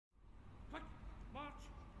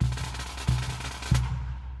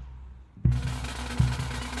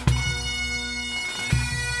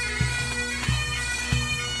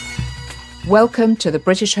Welcome to the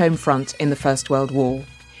British Home Front in the First World War.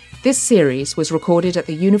 This series was recorded at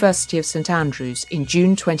the University of St Andrews in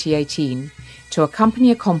June 2018 to accompany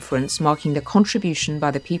a conference marking the contribution by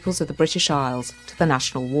the peoples of the British Isles to the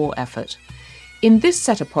national war effort. In this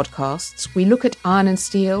set of podcasts, we look at iron and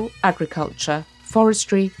steel, agriculture,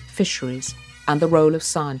 forestry, fisheries, and the role of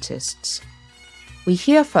scientists. We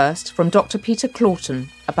hear first from Dr. PETER CLAUGHTON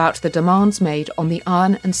about the demands made on the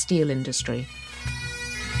iron and steel industry.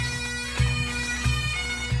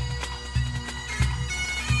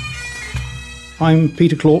 I'm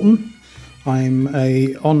PETER CLAUGHTON. I'm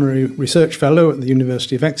an Honorary Research Fellow at the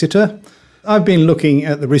University of Exeter. I've been looking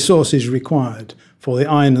at the resources required for the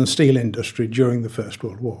iron and steel industry during the First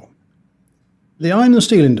World War. The iron and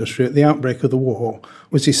steel industry at the outbreak of the war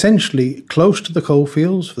was essentially close to the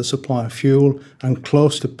coalfields for the supply of fuel and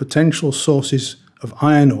close to potential sources of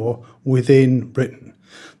iron ore within Britain.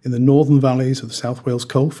 In the northern valleys of the South Wales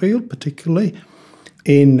coalfield particularly,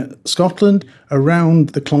 in Scotland, around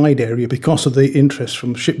the Clyde area because of the interest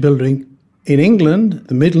from shipbuilding. In England,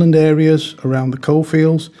 the Midland areas around the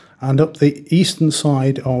coalfields and up the eastern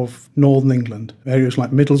side of northern England, areas like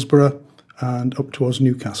Middlesbrough and up towards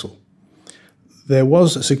Newcastle. There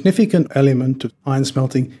was a significant element of iron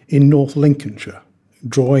smelting in North Lincolnshire,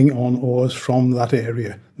 drawing on ores from that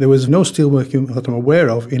area. There was no steelworking that I'm aware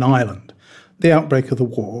of in Ireland. The outbreak of the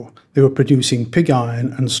war, they were producing pig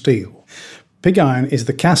iron and steel. Pig iron is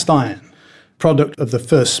the cast iron product of the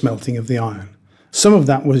first smelting of the iron. Some of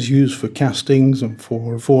that was used for castings and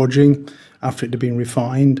for forging after it had been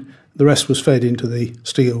refined. The rest was fed into the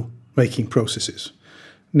steel making processes.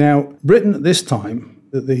 Now, Britain at this time,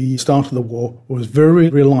 at the start of the war, was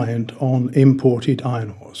very reliant on imported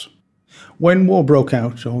iron ores. When war broke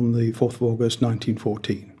out on the 4th of August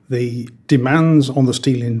 1914, the demands on the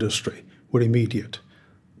steel industry were immediate.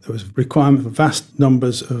 There was a requirement for vast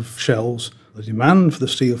numbers of shells. The demand for the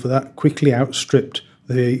steel for that quickly outstripped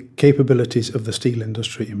the capabilities of the steel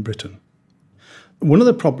industry in Britain. One of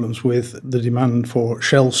the problems with the demand for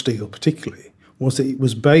shell steel particularly was that it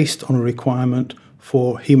was based on a requirement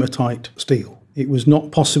for hematite steel. It was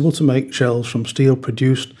not possible to make shells from steel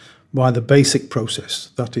produced by the basic process,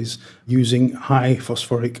 that is, using high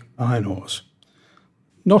phosphoric iron ores.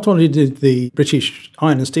 Not only did the British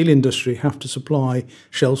iron and steel industry have to supply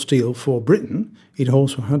shell steel for Britain, it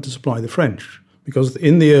also had to supply the French, because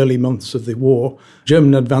in the early months of the war,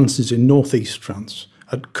 German advances in northeast France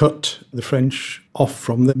had cut the French off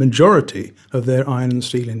from the majority of their iron and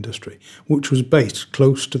steel industry, which was based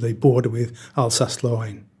close to the border with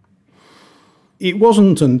Alsace-Lorraine. It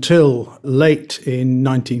wasn't until late in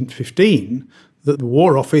 1915 that the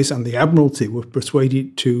War Office and the Admiralty were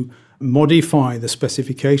persuaded to modify the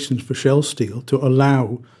specifications for shell steel to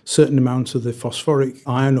allow certain amounts of the phosphoric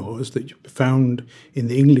iron ores that you found in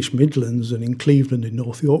the English Midlands and in Cleveland in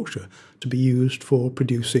North Yorkshire to be used for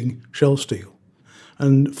producing shell steel.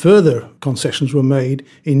 And further concessions were made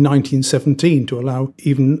in 1917 to allow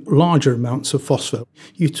even larger amounts of phosphor.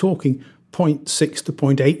 You're talking 0.6 to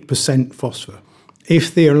 0.8% phosphor.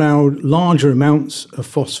 If they allowed larger amounts of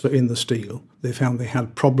phosphor in the steel, they found they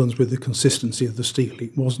had problems with the consistency of the steel.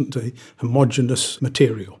 It wasn't a homogeneous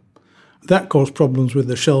material. That caused problems with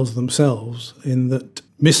the shells themselves in that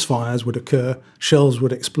misfires would occur, shells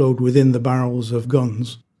would explode within the barrels of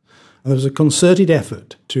guns. And there was a concerted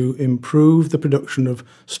effort to improve the production of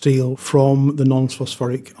steel from the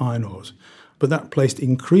non-phosphoric iron ores. But that placed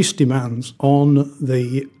increased demands on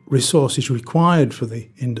the resources required for the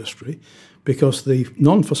industry, because the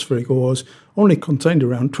non-phosphoric ores only contained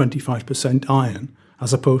around 25% iron,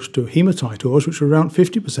 as opposed to hematite ores, which were around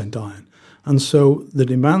 50% iron. And so the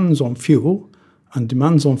demands on fuel and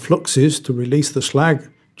demands on fluxes to release the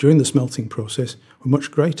slag during the smelting process were much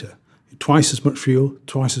greater. Twice as much fuel,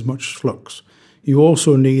 twice as much flux. You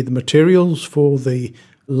also need the materials for the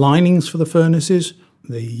linings for the furnaces,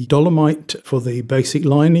 the dolomite for the basic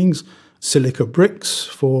linings, silica bricks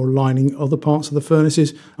for lining other parts of the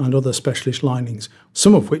furnaces and other specialist linings,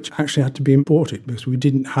 some of which actually had to be imported because we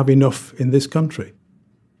didn't have enough in this country.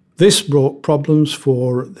 This brought problems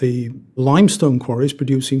for the limestone quarries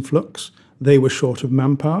producing flux. They were short of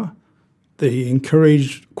manpower. They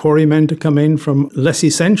encouraged quarrymen to come in from less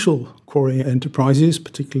essential quarry enterprises,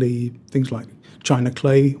 particularly things like China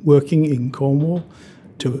clay working in Cornwall,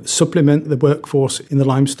 to supplement the workforce in the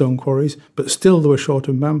limestone quarries, but still they were short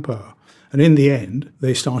of manpower. And in the end,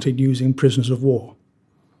 they started using prisoners of war.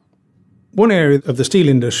 One area of the steel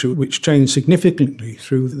industry which changed significantly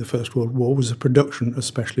through the First World War was the production of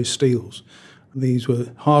specialist steels. These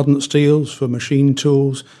were hardened steels for machine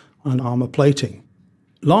tools and armour plating.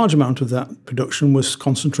 Large amount of that production was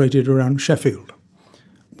concentrated around Sheffield.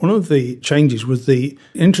 One of the changes was the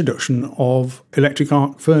introduction of electric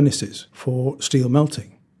arc furnaces for steel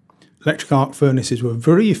melting. Electric arc furnaces were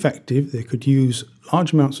very effective. They could use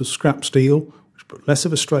large amounts of scrap steel, which put less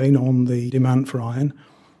of a strain on the demand for iron.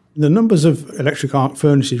 The numbers of electric arc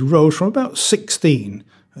furnaces rose from about 16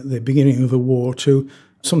 at the beginning of the war to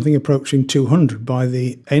something approaching 200 by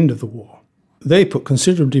the end of the war. They put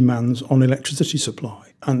considerable demands on electricity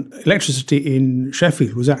supply, and electricity in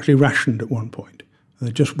Sheffield was actually rationed at one point.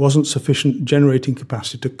 There just wasn't sufficient generating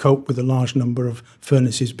capacity to cope with the large number of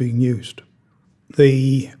furnaces being used.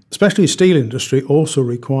 The specialty steel industry also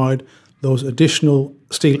required those additional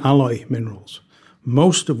steel alloy minerals,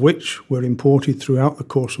 most of which were imported throughout the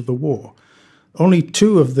course of the war. Only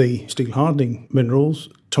two of the steel hardening minerals,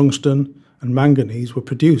 tungsten and manganese, were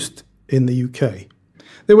produced in the UK.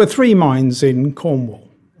 There were 3 mines in Cornwall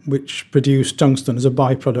which produced tungsten as a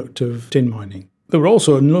byproduct of tin mining. There were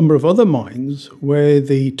also a number of other mines where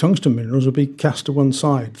the tungsten minerals would be cast to one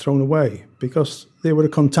side, thrown away, because they were a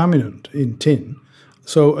contaminant in tin.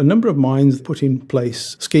 So a number of mines put in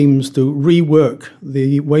place schemes to rework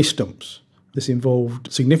the waste dumps. This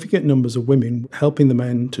involved significant numbers of women helping the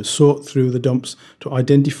men to sort through the dumps to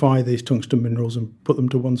identify these tungsten minerals and put them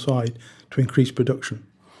to one side to increase production.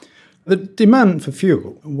 The demand for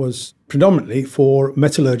fuel was predominantly for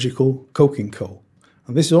metallurgical coking coal.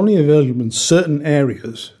 And this is only available in certain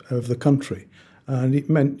areas of the country. And it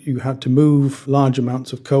meant you had to move large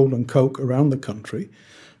amounts of coal and coke around the country.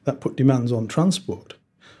 That put demands on transport.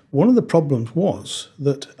 One of the problems was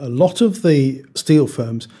that a lot of the steel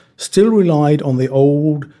firms still relied on the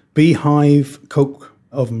old beehive coke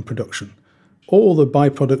oven production. All the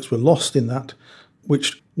byproducts were lost in that,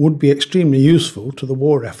 which would be extremely useful to the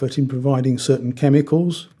war effort in providing certain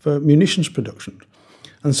chemicals for munitions production.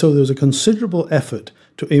 And so there was a considerable effort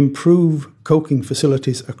to improve coking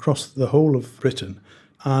facilities across the whole of Britain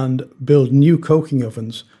and build new coking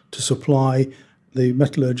ovens to supply the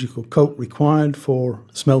metallurgical coke required for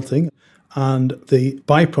smelting and the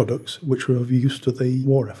byproducts which were of use to the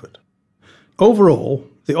war effort. Overall,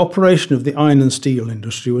 the operation of the iron and steel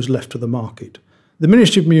industry was left to the market. The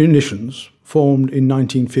Ministry of Munitions, formed in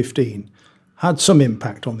 1915, had some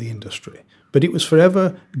impact on the industry, but it was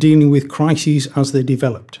forever dealing with crises as they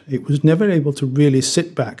developed. It was never able to really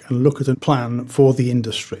sit back and look at a plan for the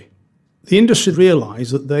industry. The industry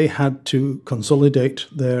realised that they had to consolidate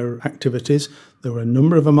their activities. There were a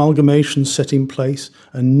number of amalgamations set in place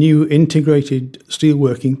and new integrated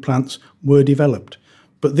steelworking plants were developed.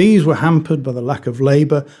 But these were hampered by the lack of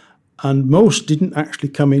labour, and most didn't actually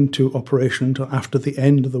come into operation until after the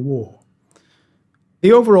end of the war.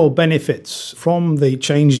 The overall benefits from the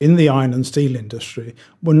change in the iron and steel industry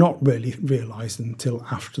were not really realised until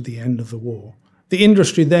after the end of the war. The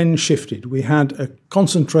industry then shifted. We had a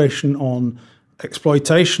concentration on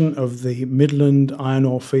exploitation of the Midland iron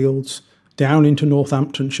ore fields down into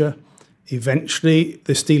Northamptonshire. Eventually,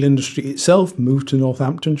 the steel industry itself moved to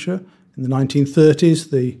Northamptonshire. In the 1930s,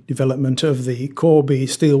 the development of the Corby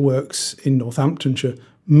Steelworks in Northamptonshire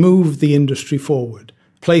moved the industry forward,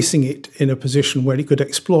 placing it in a position where it could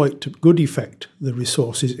exploit to good effect the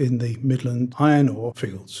resources in the Midland iron ore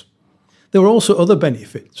fields. There were also other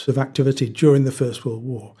benefits of activity during the First World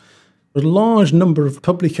War. A large number of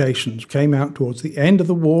publications came out towards the end of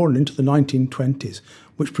the war and into the 1920s,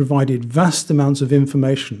 which provided vast amounts of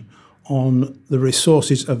information on the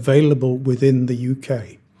resources available within the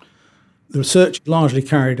UK. The research largely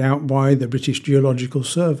carried out by the British Geological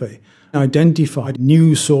Survey identified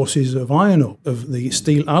new sources of iron ore, of the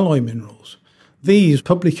steel alloy minerals. These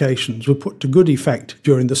publications were put to good effect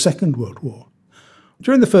during the Second World War.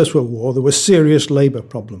 During the First World War, there were serious labour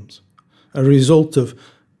problems, a result of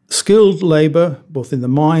skilled labour, both in the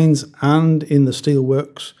mines and in the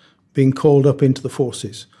steelworks, being called up into the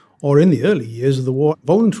forces, or in the early years of the war,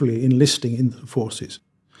 voluntarily enlisting in the forces.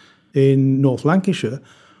 In North Lancashire,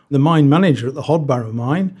 the mine manager at the Hodbarrow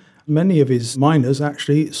mine, many of his miners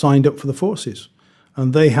actually signed up for the forces,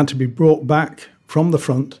 and they had to be brought back from the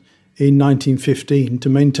front in 1915 to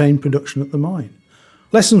maintain production at the mine.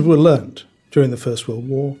 Lessons were learnt during the First World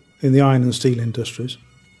War in the iron and steel industries.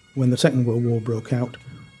 When the Second World War broke out,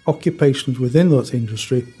 occupations within that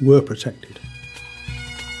industry were protected.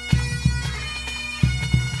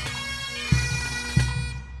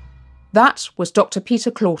 That was Dr.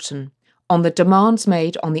 Peter Claughtон on the demands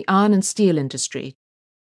made on the iron and steel industry.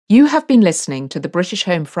 You have been listening to the British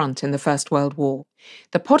Home Front in the First World War.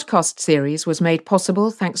 The podcast series was made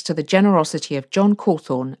possible thanks to the generosity of John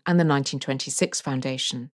Cawthorn and the 1926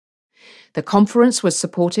 Foundation. The conference was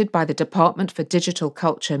supported by the Department for Digital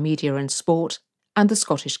Culture, Media and Sport and the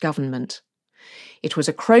Scottish Government. It was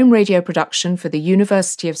a Chrome radio production for the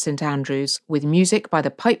University of St Andrews, with music by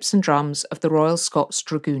the pipes and drums of the Royal Scots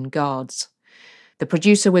Dragoon Guards. The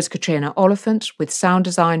producer was Katrina Oliphant, with sound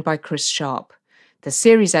design by Chris Sharp. The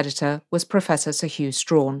series editor was Professor Sir Hugh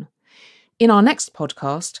Strawn. In our next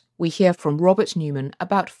podcast, we hear from Robert Newman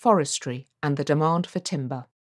about forestry and the demand for timber.